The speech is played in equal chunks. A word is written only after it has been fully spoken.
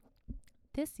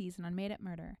This season on Made Up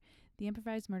Murder, the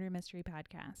improvised murder mystery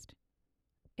podcast.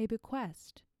 A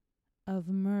bequest of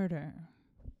murder.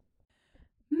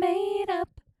 Made up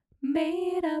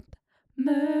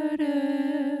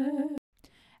murder.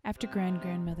 After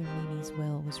grandmother Mimi's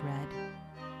will was read,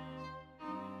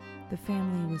 the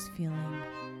family was feeling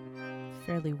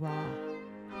fairly raw,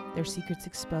 their secrets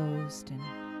exposed, and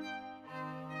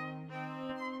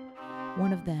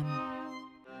one of them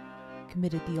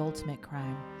committed the ultimate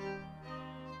crime.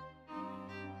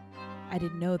 I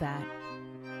didn't know that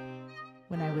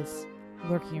when I was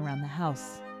lurking around the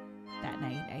house that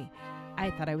night. I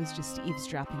thought I was just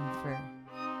eavesdropping for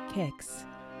kicks.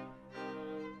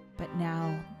 But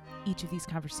now each of these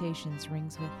conversations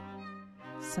rings with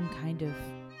some kind of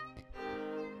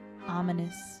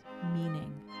ominous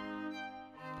meaning.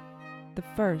 The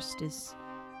first is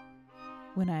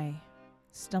when I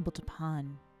stumbled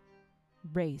upon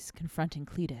Race confronting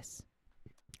Cletus.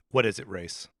 What is it,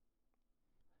 Race?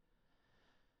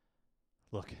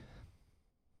 Look,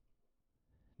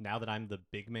 now that I'm the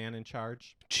big man in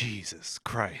charge, Jesus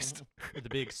Christ. or the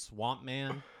big swamp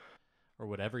man, or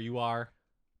whatever you are,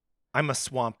 I'm a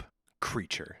swamp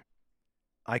creature.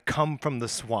 I come from the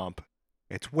swamp.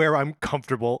 It's where I'm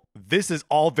comfortable. This is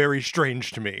all very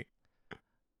strange to me.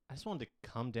 I just wanted to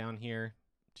come down here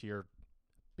to your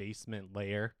basement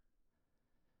lair.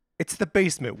 It's the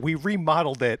basement. We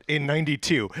remodeled it in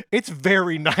 92. It's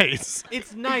very nice.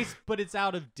 It's nice, but it's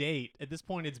out of date. At this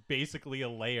point, it's basically a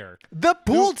lair. The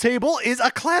pool table is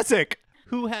a classic.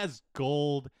 Who has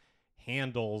gold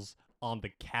handles on the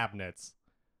cabinets?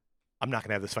 I'm not going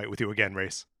to have this fight with you again,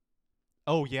 Race.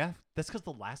 Oh, yeah? That's because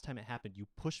the last time it happened, you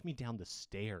pushed me down the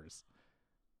stairs.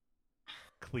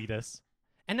 Cletus.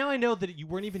 And now I know that you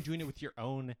weren't even doing it with your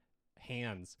own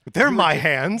hands. They're my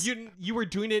hands. You were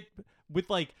doing it with,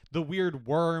 like, the weird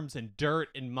worms and dirt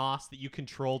and moss that you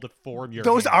control to form your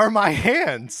Those hands. are my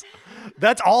hands.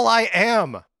 That's all I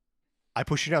am. I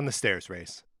push you down the stairs,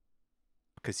 Race.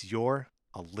 Because you're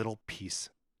a little piece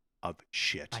of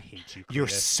shit. I hate you, Cletus. You're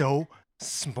so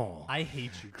small. I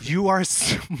hate you, Cletus. You are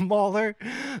smaller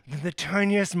than the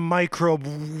tiniest microbe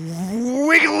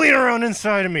wiggling around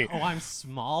inside of me. Oh, I'm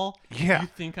small? Yeah. You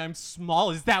think I'm small?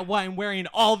 Is that why I'm wearing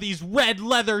all these red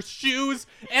leather shoes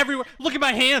everywhere? Look at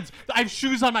my hands. I have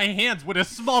shoes on my hands. Would a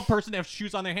small person have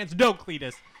shoes on their hands? No,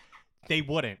 Cletus. They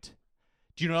wouldn't.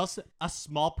 Do you know what else a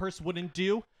small person wouldn't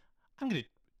do? I'm going to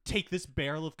take this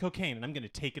barrel of cocaine and I'm going to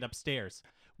take it upstairs.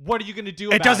 What are you going to do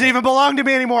about it? It doesn't even belong to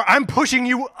me anymore. I'm pushing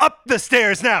you up the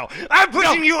stairs now. I'm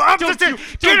pushing you up the stairs.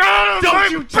 Get out of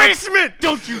my basement.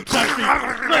 Don't you touch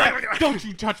me. Don't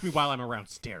you touch me while I'm around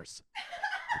stairs.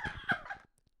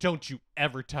 Don't you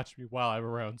ever touch me while I'm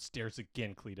around stairs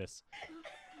again, Cletus.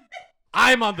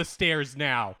 I'm on the stairs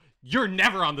now. You're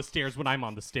never on the stairs when I'm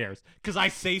on the stairs, because I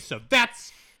say so.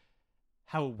 That's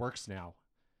how it works now.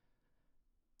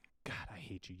 God, I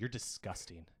hate you. You're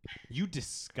disgusting. You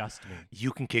disgust me.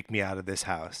 You can kick me out of this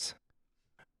house,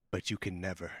 but you can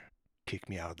never kick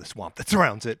me out of the swamp that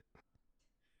surrounds it.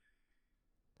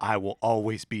 I will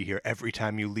always be here every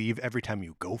time you leave, every time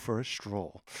you go for a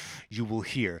stroll. You will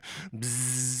hear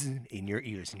bzzz in your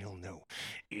ears, and you'll know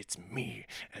it's me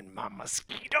and my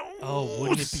mosquitoes. Oh,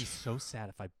 wouldn't it be so sad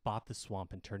if I bought the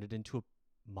swamp and turned it into a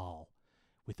mall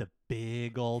with a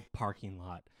big old parking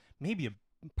lot? Maybe a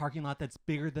parking lot that's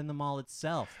bigger than the mall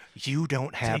itself. You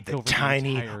don't have Take the over the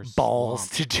tiny entire balls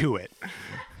swamp. to do it.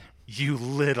 You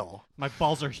little. My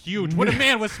balls are huge. Would a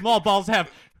man with small balls have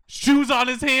shoes on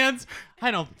his hands? I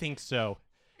don't think so.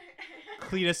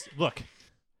 Cletus, look.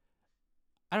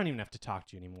 I don't even have to talk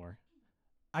to you anymore.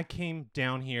 I came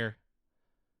down here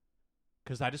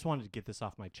because I just wanted to get this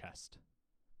off my chest.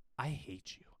 I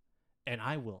hate you. And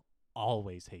I will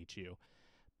always hate you.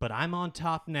 But I'm on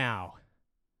top now.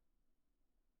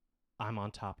 I'm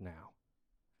on top now.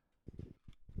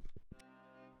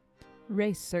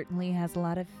 Race certainly has a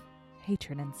lot of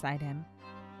hatred inside him.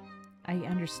 I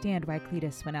understand why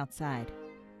Cletus went outside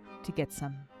to get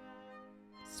some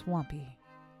swampy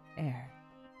air.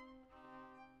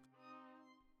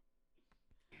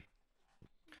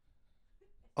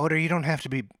 Oder, you don't have to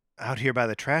be out here by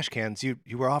the trash cans. You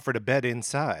were offered a bed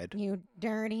inside. You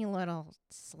dirty little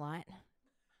slut.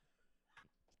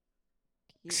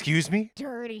 You Excuse me?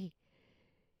 dirty.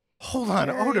 Hold on,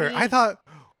 Oder. I Dirty. thought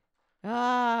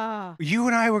Ah. you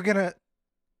and I were gonna...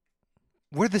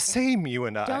 We're the same, you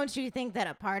and I. Don't you think that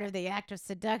a part of the act of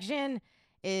seduction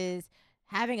is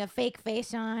having a fake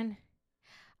face on?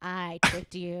 I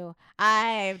tricked you.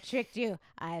 I've tricked you.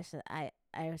 I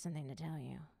have something to tell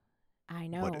you. I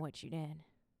know What- what you did.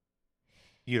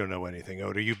 You don't know anything,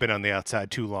 Odor. You've been on the outside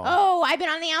too long. Oh, I've been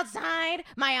on the outside.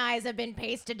 My eyes have been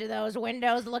pasted to those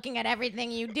windows looking at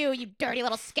everything you do, you dirty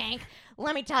little skank.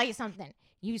 Let me tell you something.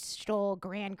 You stole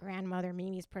grandmother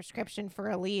Mimi's prescription for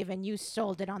a leave and you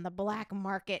sold it on the black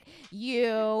market.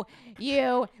 You,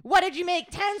 what did you make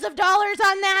tens of dollars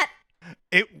on that?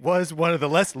 It was one of the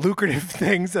less lucrative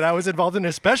things that I was involved in,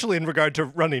 especially in regard to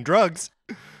running drugs.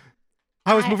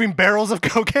 I was moving barrels of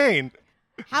cocaine.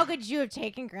 How could you have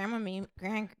taken grandmother Mimi?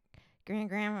 Don't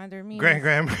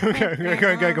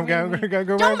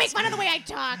make fun of the way I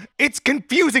talk. It's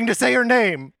confusing to say her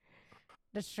name.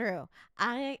 That's true.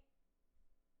 I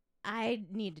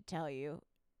need to tell you,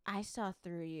 I saw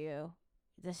through you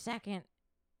the second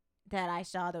that I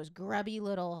saw those grubby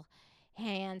little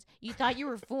hands. You thought you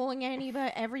were fooling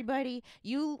everybody.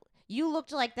 You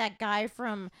looked like that guy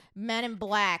from Men in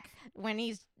Black when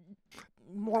he's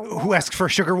more Who asks for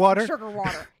sugar water? Sugar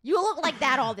water. You look like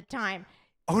that all the time.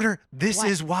 Odor, this What?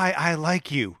 is why I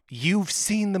like you. You've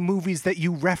seen the movies that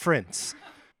you reference.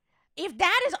 If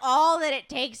that is all that it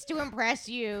takes to impress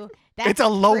you, that's It's a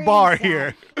low pretty bar sad.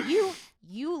 here.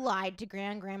 You lied to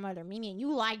grandmother Mimi, and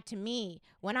you lied to me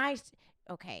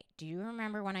okay. Do you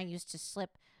remember when I used to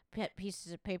slip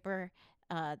pieces of paper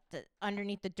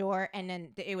underneath the door, and then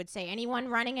it would say, anyone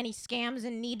running any scams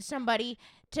and need somebody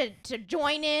to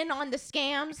join in on the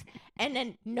scams, and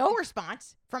then no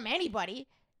response from anybody.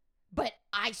 But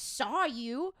I saw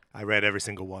you. I read every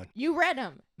single one. You read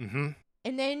them. Mm-hmm.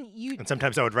 And then you... And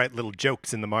sometimes I would write little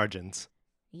jokes in the margins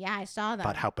Yeah, I saw them.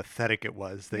 about how pathetic it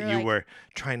was that You're you like- were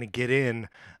trying to get in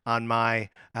on my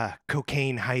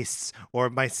cocaine heists or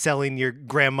my selling your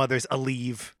grandmother's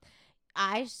Aleve.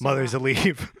 I saw... Mother's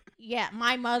Aleve. Yeah,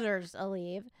 my mother's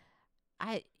Aleve.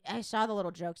 I saw the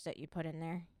little jokes that you put in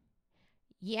there.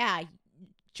 Yeah,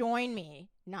 join me.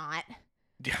 Not.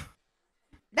 Yeah.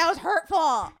 That was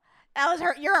hurtful. That was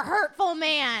hurt. You're a hurtful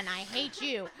man. I hate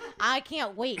you. I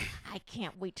can't wait. I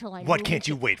can't wait till I. What move can't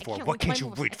you into- wait I for? can't What till I can't you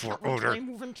move- wait I for, can't wait till Odor? I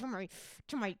move into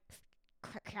my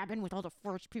cabin with all the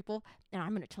forest people, and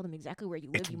I'm gonna tell them exactly where you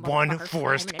live. It's you one motherfucker.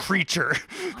 forest I'm gonna tell- creature.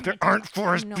 I'm There gonna tell aren't the-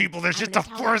 forest no, people. There's I'm just gonna a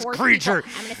tell the forest people- creature.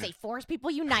 I'm gonna say forest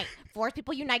people unite. Forest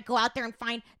people unite. Go out there and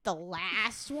find the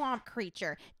last swamp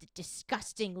creature, the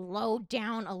disgusting, low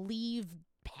down, Aleve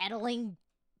peddling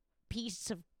piece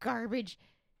of garbage.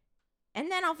 And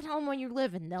then I'll tell them where you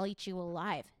live, and they'll eat you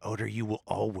alive. Odor, you will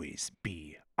always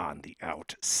be on the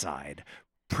outside,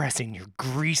 pressing your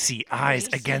greasy eyes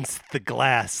Greasy. against the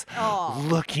glass, Oh.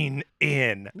 looking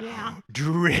in, Yeah.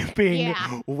 dripping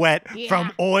Yeah. wet Yeah.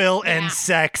 from oil Yeah. and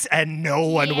sex, and no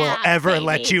one will Yeah, ever baby.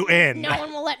 let you in. No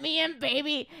one will let me in,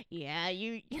 baby. Yeah,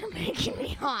 you're making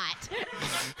me hot.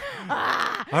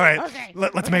 Ah, All right, okay.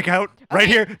 let's make out right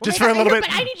Okay, here, we'll just make for a out little later,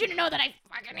 bit. But I need you to know that I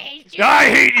fucking hate you. I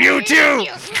hate you I too.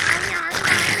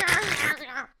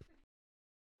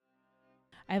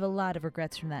 I have a lot of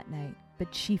regrets from that night,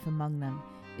 but chief among them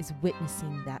is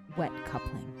witnessing that wet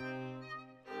coupling.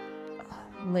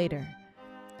 Later,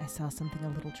 I saw something a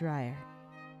little drier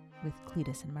with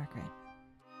Cletus and Margaret.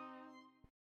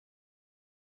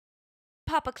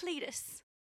 Papa Cletus,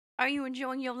 are you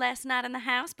enjoying your last night in the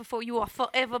house before you are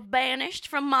forever banished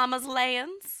from Mama's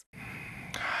lands?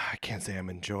 I can't say I'm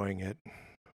enjoying it,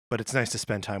 but it's nice to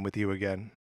spend time with you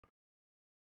again.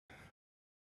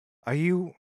 Are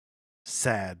you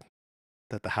sad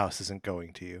that the house isn't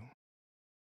going to you?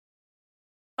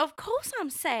 Of course I'm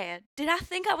sad. Did I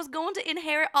think I was going to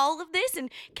inherit all of this and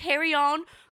carry on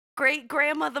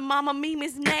great-grandmother Mama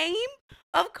Mimi's name?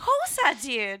 Of course I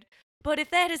did. But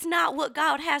if that is not what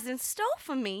God has in store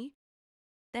for me,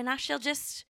 then I shall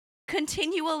just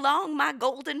continue along my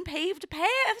golden paved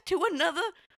path to another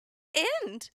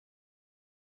end.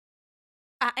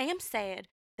 I am sad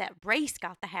that Race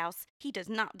got the house. He does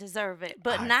not deserve it,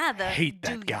 but I neither hate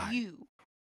do that guy. you.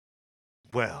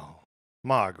 Well,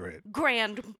 Margaret,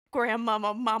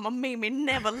 Grandmama Mama Mimi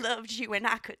never loved you, and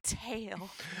I could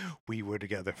tell. we were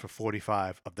together for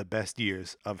 45 of the best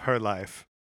years of her life.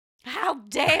 How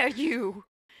dare you?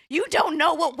 You don't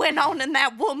know what went on in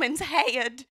that woman's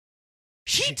head.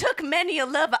 She took many a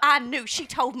lover I knew. She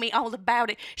told me all about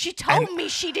it. She told me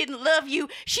she didn't love you.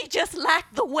 She just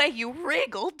liked the way you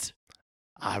wriggled.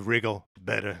 I wriggle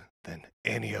better than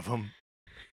any of them.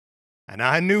 And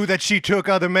I knew that she took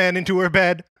other men into her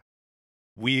bed.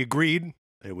 We agreed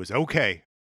it was okay.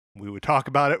 We would talk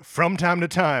about it from time to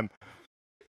time.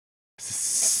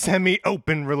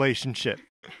 Semi-open relationship.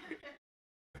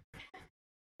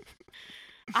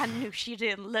 I knew she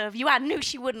didn't love you. I knew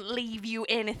she wouldn't leave you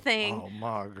anything. Oh,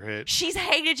 Margaret. She's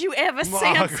hated you ever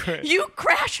Margaret. since you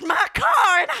crashed my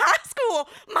car in high school,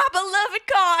 my beloved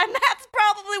car, and that's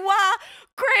probably why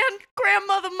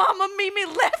grandmother Mama Mimi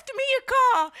left me a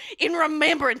car in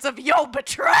remembrance of your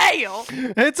betrayal.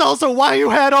 It's also why you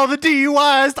had all the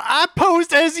DUIs I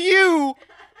posed as you.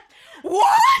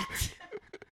 What?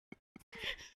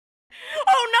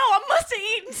 Oh no, I must have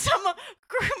eaten some of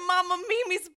Grandmama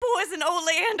Mimi's poison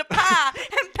oleander pie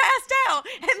and passed out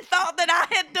and thought that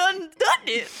I had done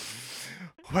it.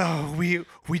 Well,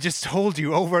 we just told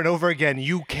you over and over again,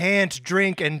 you can't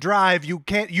drink and drive.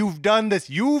 You've done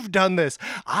this.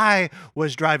 I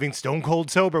was driving stone cold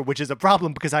sober, which is a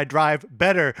problem because I drive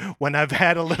better when I've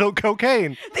had a little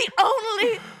cocaine. The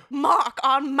only mark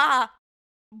on my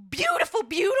beautiful,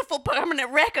 beautiful permanent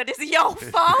record is your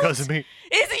fault. Because of me.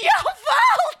 It's your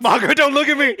fault. Margaret, don't look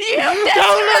at me. You Don't look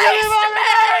at me,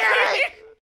 disgraced me.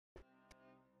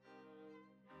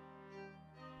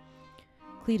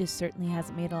 Cletus certainly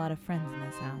hasn't made a lot of friends in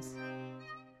this house.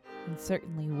 And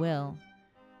certainly Will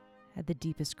had the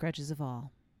deepest grudges of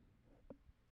all.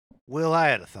 Will, I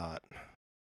had a thought.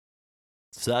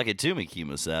 Suck it to me,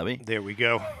 Kimosabi. There we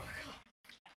go.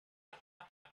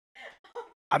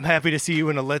 I'm happy to see you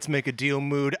in a let's make a deal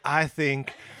mood. I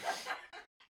think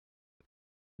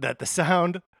that the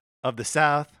sound of the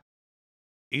South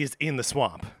is in the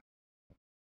swamp.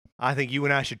 I think you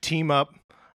and I should team up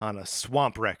on a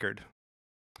swamp record.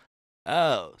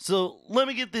 Oh, so let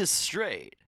me get this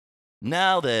straight.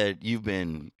 Now that you've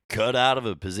been cut out of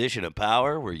a position of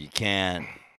power where you can't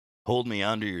hold me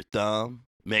under your thumb,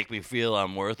 make me feel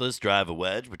I'm worthless, drive a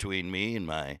wedge between me and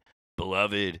my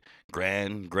beloved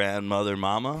grandmother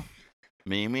mama,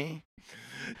 Mimi.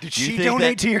 Did You she think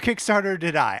donate that- to your Kickstarter or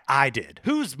did I? I did.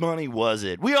 Whose money was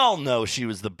it? We all know she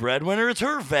was the breadwinner. It's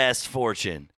her vast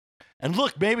fortune. And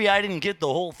look, maybe I didn't get the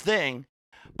whole thing,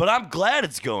 but I'm glad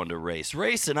it's going to Race.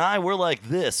 Race and I, we're like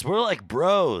this. We're like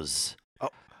bros. Oh.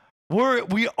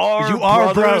 We are You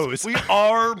are brothers. bros. We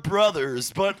are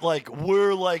brothers, but like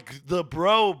we're like the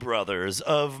bro brothers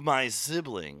of my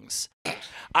siblings.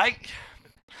 I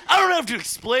don't have to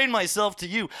explain myself to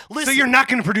you. Listen, So you're not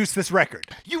going to produce this record?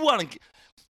 you want to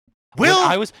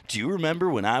Will? do you remember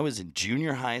when I was in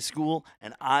junior high school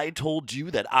and I told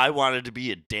you that I wanted to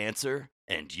be a dancer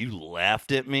and you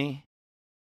laughed at me?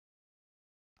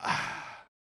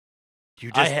 You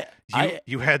I just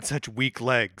you had such weak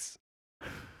legs.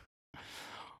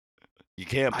 You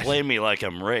can't blame me like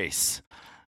I'm Race.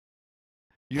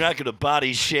 You're not going to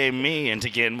body shame me into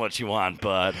getting what you want,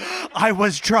 bud. I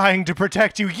was trying to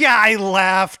protect you. Yeah, I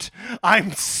laughed.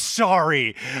 I'm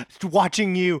sorry.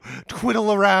 Watching you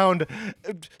twiddle around,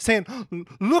 saying,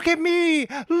 look at me,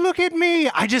 look at me.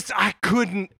 I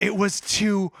couldn't. It was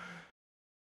too.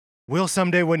 Will,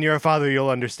 someday when you're a father, you'll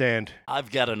understand.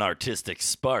 I've got an artistic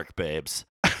spark, babes.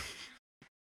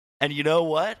 And you know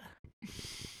what?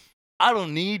 I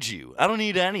don't need you. I don't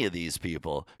need any of these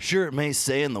people. Sure, it may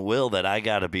say in the will that I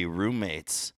gotta be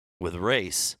roommates with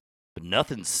Race, but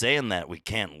nothing's saying that we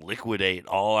can't liquidate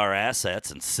all our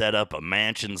assets and set up a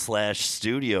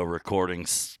mansion/studio recording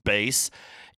space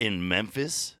in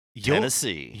Memphis,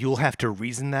 Tennessee. You'll have to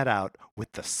reason that out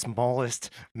with the smallest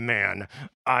man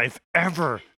I've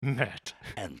ever met.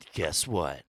 And guess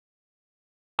what?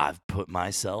 I've put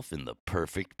myself in the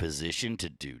perfect position to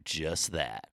do just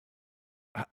that.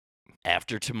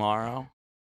 After tomorrow,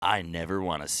 I never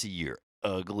want to see your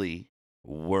ugly,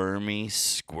 wormy,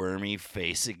 squirmy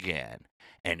face again.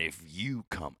 And if you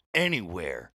come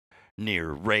anywhere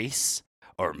near Race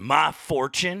or my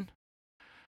fortune,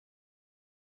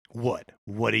 What?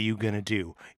 What are you gonna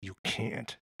do? You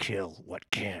can't kill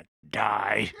what can't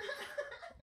die.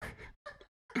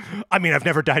 I mean, I've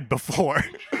never died before.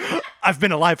 I've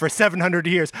been alive for 700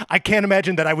 years. I can't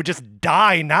imagine that I would just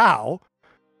die now.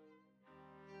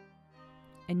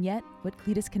 And yet, what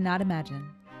Cletus cannot imagine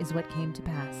is what came to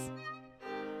pass.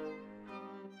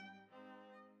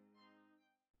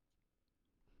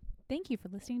 Thank you for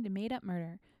listening to Made Up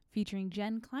Murder, featuring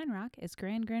Jen Kleinrock as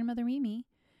Grandmother Mimi,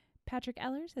 Patrick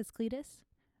Ellers as Cletus,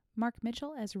 Mark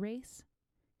Mitchell as Race,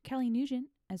 Kelly Nugent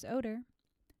as Odor,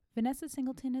 Vanessa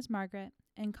Singleton as Margaret,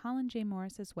 and Colin J.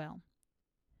 Morris as Will.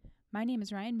 My name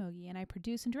is Ryan Mogi, and I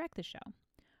produce and direct the show.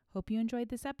 Hope you enjoyed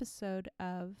this episode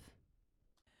of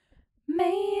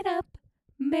Made Up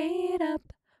Murder.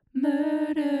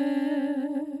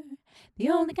 The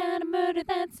only kind of murder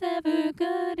that's ever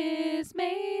good is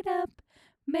made up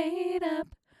murder.